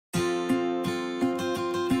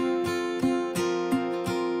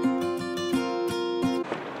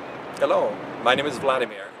Hello, my name is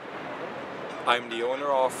Vladimir. I'm the owner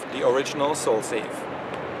of the original SoleSafe.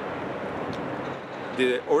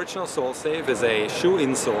 The original SoleSafe is a shoe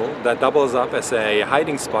insole that doubles up as a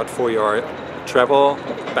hiding spot for your travel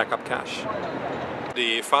backup cash.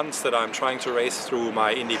 The funds that I'm trying to raise through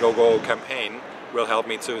my Indiegogo campaign will help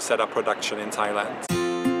me to set up production in Thailand.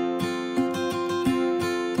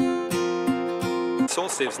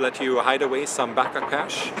 SoleSafes let you hide away some backup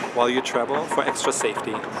cash while you travel for extra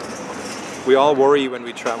safety. We all worry when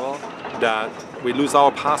we travel that we lose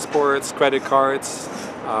our passports, credit cards,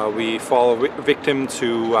 we fall victim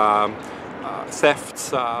to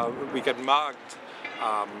thefts, we get mugged.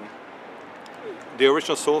 The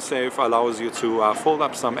original SoleSafe allows you to fold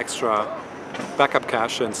up some extra backup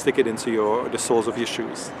cash and stick it into the soles of your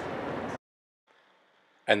shoes.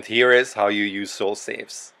 And here is how you use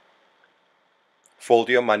SoleSafes. Fold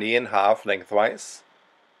your money in half lengthwise.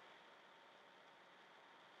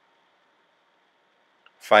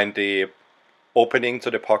 Find the opening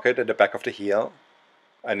to the pocket at the back of the heel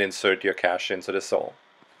and insert your cash into the sole.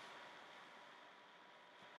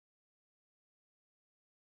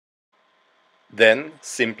 Then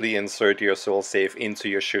simply insert your SoleSafe into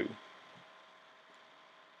your shoe.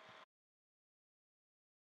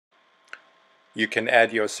 You can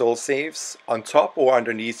add your SoleSafes on top or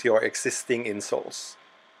underneath your existing insoles.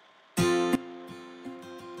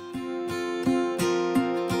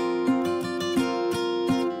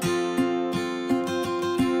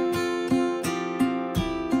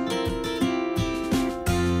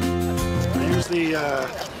 The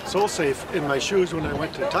SoleSafe in my shoes when I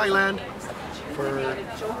went to Thailand for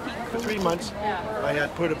 3 months. I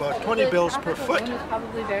had put about 20 bills per foot,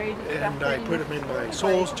 and I put them in my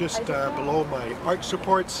soles just below my arch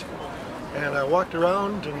supports, and I walked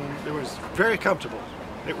around and it was very comfortable.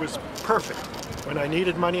 It was perfect. When I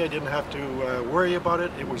needed money, I didn't have to worry about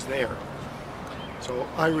it. It was there. So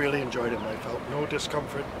I really enjoyed it and I felt no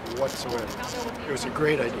discomfort whatsoever. It was a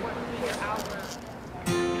great idea.